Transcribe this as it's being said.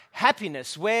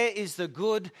happiness. Where is the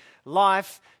good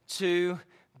life to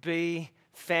be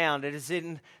found? Is it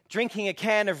in drinking a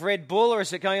can of Red Bull, or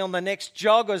is it going on the next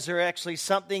jog, or is there actually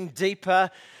something deeper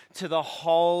to the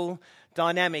whole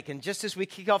dynamic? And just as we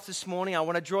kick off this morning, I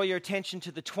want to draw your attention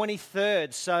to the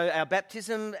 23rd, so our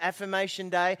baptism affirmation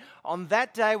day. On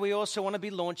that day, we also want to be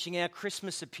launching our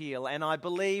Christmas appeal, and I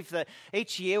believe that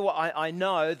each year, I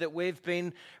know that we've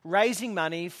been raising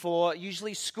money for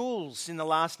usually schools in the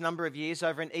last number of years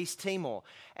over in East Timor.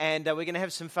 And we're going to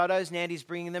have some photos, Nandy's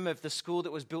bringing them, of the school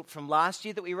that was built from last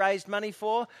year that we raised money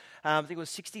for. I think it was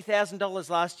 $60,000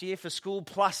 last year for school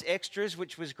plus extras,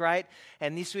 which was great.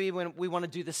 And this year we want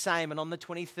to do the same. And on the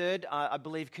 23rd, I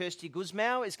believe Kirsty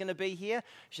Guzmao is going to be here,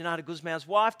 Janata Guzmao's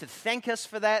wife, to thank us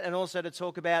for that and also to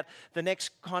talk about the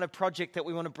next kind of project that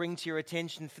we want to bring to your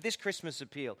attention for this Christmas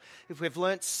appeal. If we've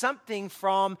learnt something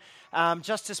from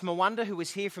Justice Mwanda, who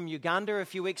was here from Uganda a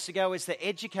few weeks ago, is that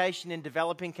education in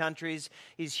developing countries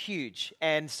is huge.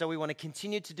 And so we want to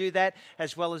continue to do that,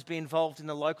 as well as be involved in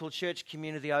the local church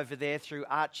community over there through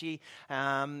Archie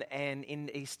and in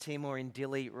East Timor in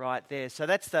Dili right there. So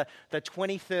that's the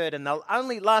 23rd. And the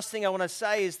only last thing I want to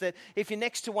say is that if you're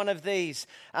next to one of these,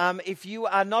 if you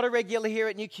are not a regular here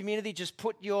at New Community, just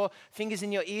put your fingers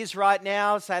in your ears right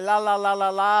now. Say la la la la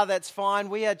la, that's fine.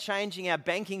 We are changing our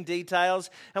banking details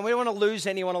and we don't want to lose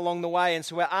anyone along the way. And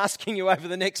so we're asking you over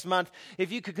the next month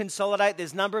if you could consolidate.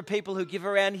 There's a number of people who give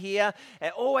around here,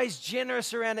 always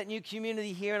generous around at New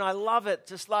Community here, and I love it.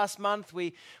 Just last month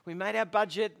we made our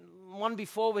budget. One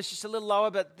before was just a little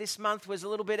lower, but this month was a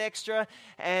little bit extra,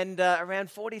 and around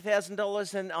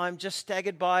 $40,000, and I'm just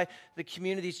staggered by the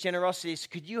community's generosity. So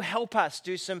could you help us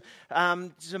do some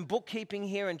bookkeeping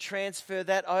here and transfer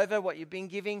that over, what you've been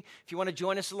giving? If you want to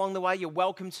join us along the way, you're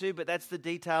welcome to, but that's the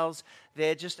details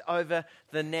there just over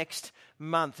the next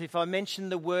month. If I mention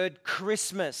the word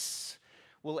Christmas,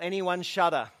 will anyone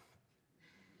shudder?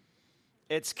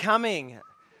 It's coming.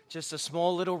 Just a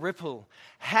small little ripple.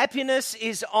 Happiness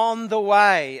is on the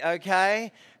way,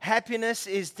 okay? Happiness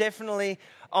is definitely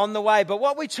on the way. But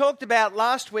what we talked about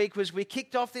last week was we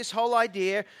kicked off this whole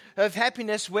idea of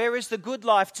happiness. Where is the good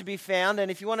life to be found?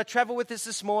 And if you want to travel with us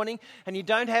this morning and you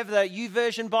don't have the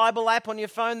YouVersion Bible app on your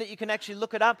phone that you can actually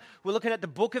look it up, we're looking at the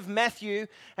book of Matthew,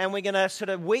 and we're going to sort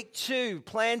of week 2,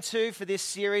 plan 2 for this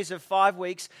series of 5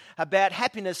 weeks about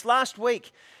happiness. Last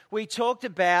week, we talked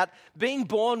about being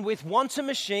born with wanter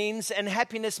machines and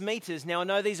happiness meters. Now, I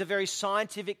know these are very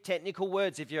scientific, technical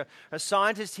words. If you're a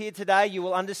scientist here today, you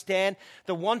will understand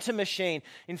the wanter machine.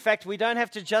 In fact, we don't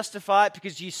have to justify it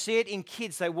because you see it in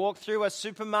kids. They walk through a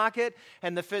supermarket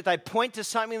and they point to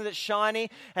something that's shiny,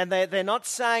 and they're not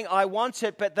saying, I want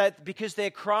it, but because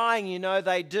they're crying, you know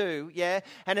they do, yeah?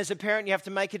 And as a parent, you have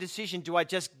to make a decision. Do I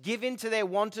just give in to their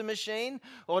wanter machine,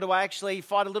 or do I actually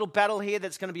fight a little battle here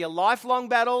that's going to be a lifelong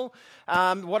battle?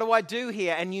 What do I do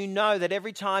here? And you know that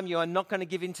every time you are not going to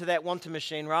give in to that wanter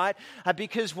machine, right?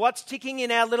 Because what's ticking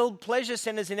in our little pleasure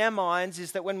centers in our minds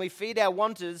is that when we feed our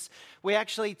wanters, we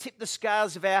actually tip the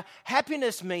scales of our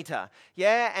happiness meter.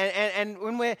 Yeah, and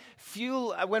when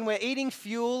we're eating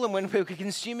fuel and when we're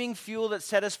consuming fuel that's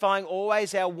satisfying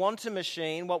always our wanter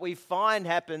machine, what we find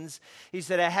happens is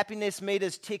that our happiness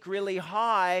meters tick really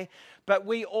high, but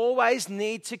we always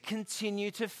need to continue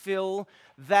to fill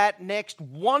that next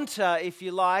wanter, if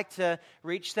you like, to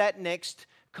reach that next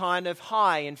kind of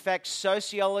high. In fact,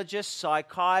 sociologists,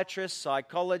 psychiatrists,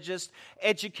 psychologists,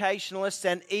 educationalists,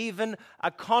 and even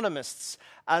economists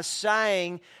are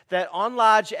saying that on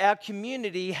large our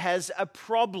community has a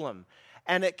problem,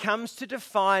 and it comes to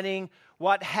defining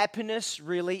what happiness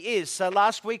really is. So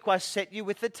last week I set you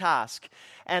with the task,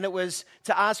 and it was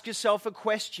to ask yourself a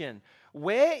question.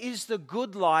 Where is the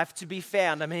good life to be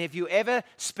found? I mean, have you ever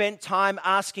spent time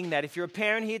asking that? If you're a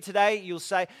parent here today, you'll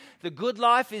say, the good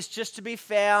life is just to be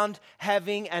found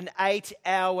having an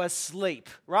 8-hour sleep,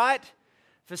 right?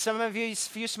 For some of you, a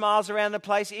few smiles around the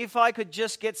place. If I could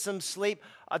just get some sleep,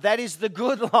 that is the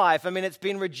good life. I mean, it's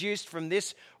been reduced from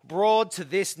this broad to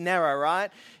this narrow,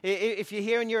 right? If you're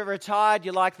here and you're retired,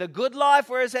 you're like, the good life,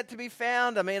 where is that to be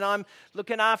found? I mean, I'm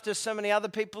looking after so many other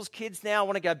people's kids now. I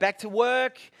want to go back to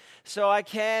work so I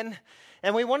can.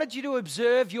 And we wanted you to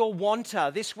observe your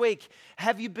wanter this week.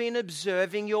 Have you been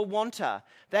observing your wanter?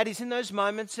 That is, in those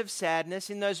moments of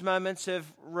sadness, in those moments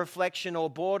of reflection or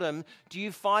boredom, do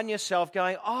you find yourself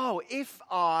going, oh, if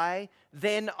I,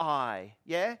 then I,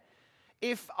 yeah?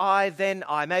 If I, then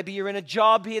I. Maybe you're in a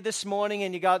job here this morning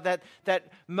and you got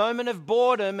that moment of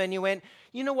boredom and you went,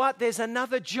 you know what, there's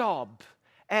another job.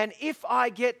 And if I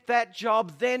get that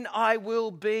job, then I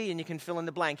will be, and you can fill in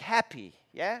the blank, happy,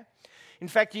 yeah? In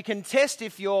fact, you can test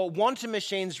if your wanter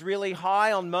machine's really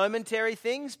high on momentary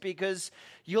things because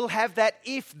you'll have that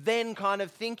if-then kind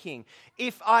of thinking.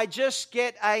 If I just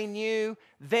get a new,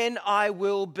 then I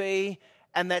will be.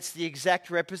 And that's the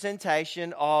exact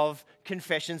representation of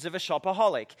Confessions of a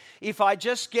Shopaholic. If I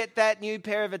just get that new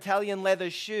pair of Italian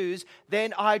leather shoes,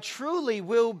 then I truly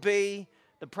will be.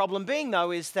 The problem being,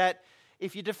 though, is that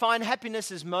if you define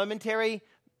happiness as momentary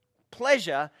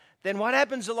pleasure, then what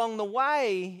happens along the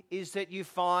way is that you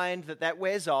find that that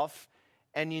wears off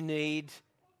and you need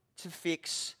to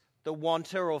fix the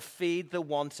wanter or feed the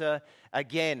wanter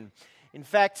again. In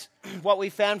fact, what we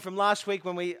found from last week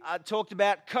when we talked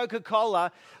about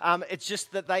Coca-Cola, it's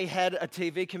just that they had a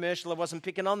TV commercial. I wasn't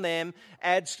picking on them.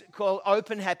 Ads called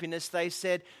Open Happiness. They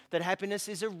said that happiness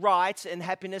is a right and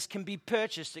happiness can be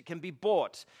purchased. It can be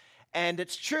bought. And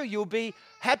it's true. You'll be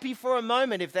happy for a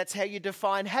moment if that's how you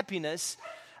define happiness.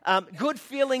 Good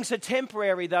feelings are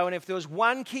temporary, though. And if there was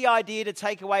one key idea to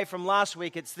take away from last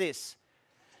week, it's this.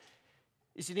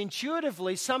 Is that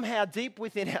intuitively, somehow deep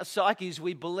within our psyches,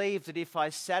 we believe that if I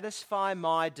satisfy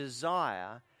my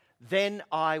desire, then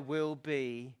I will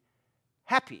be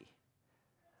happy.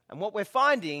 And what we're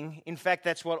finding, in fact,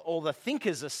 that's what all the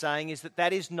thinkers are saying, is that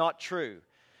that is not true.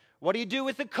 What do you do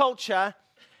with the culture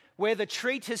where the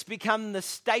treat has become the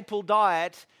staple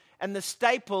diet and the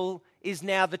staple is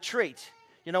now the treat?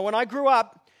 You know, when I grew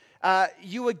up,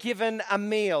 you were given a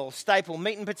meal, staple,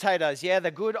 meat and potatoes, yeah,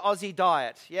 the good Aussie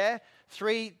diet, yeah?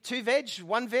 Two veg,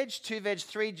 one veg, two veg,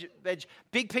 three veg,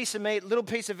 big piece of meat, little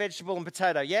piece of vegetable and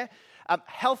potato, yeah?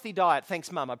 Healthy diet,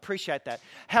 thanks Mum, I appreciate that.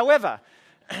 However,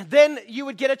 then you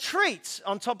would get a treat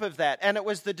on top of that, and it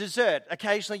was the dessert.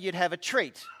 Occasionally you'd have a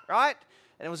treat, right?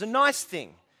 And it was a nice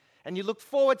thing, and you looked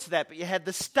forward to that, but you had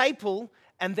the staple,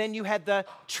 and then you had the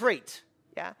treat,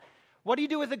 yeah? What do you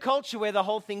do with a culture where the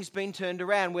whole thing's been turned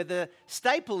around, where the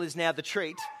staple is now the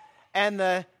treat, and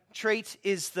the treat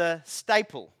is the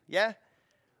staple, yeah?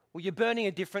 Well, you're burning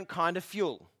a different kind of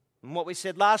fuel. And what we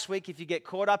said last week, if you get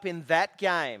caught up in that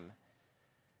game,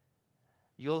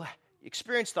 you'll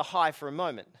experience the high for a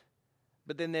moment,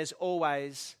 but then there's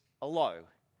always a low.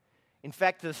 In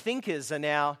fact, the thinkers are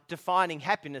now defining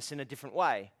happiness in a different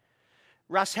way.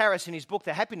 Russ Harris, in his book,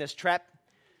 The Happiness Trap,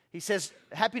 he says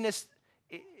happiness,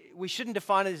 we shouldn't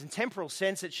define it as in temporal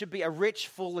sense. It should be a rich,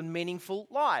 full, and meaningful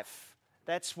life.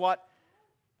 That's what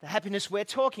the happiness we're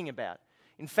talking about.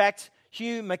 In fact,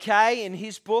 Hugh Mackay, in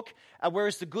his book, Where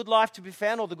is the Good Life to be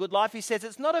Found, or The Good Life, he says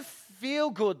it's not a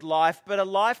feel-good life, but a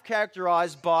life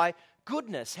characterized by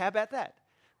goodness. How about that?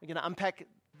 We're going to unpack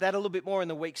that a little bit more in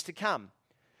the weeks to come.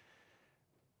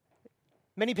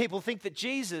 Many people think that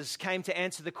Jesus came to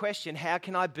answer the question, how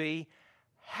can I be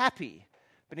happy?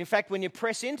 But in fact, when you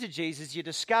press into Jesus, you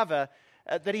discover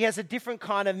that he has a different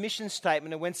kind of mission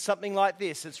statement. It went something like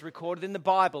this. It's recorded in the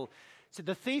Bible. So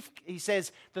he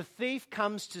says, the thief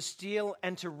comes to steal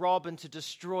and to rob and to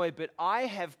destroy, but I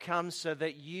have come so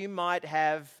that you might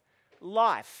have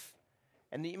life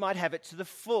and that you might have it to the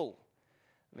full.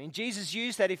 I mean, Jesus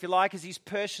used that, if you like, as his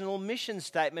personal mission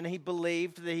statement. He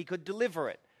believed that he could deliver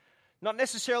it. Not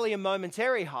necessarily a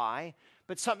momentary high,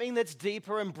 but something that's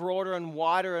deeper and broader and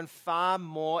wider and far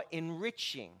more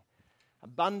enriching.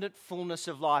 Abundant fullness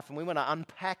of life. And we want to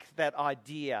unpack that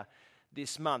idea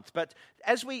this month. But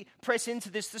as we press into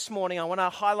this morning, I want to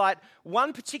highlight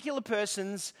one particular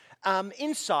person's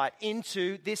insight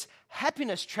into this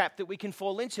happiness trap that we can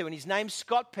fall into. And his name's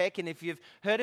Scott Peck. And if you've heard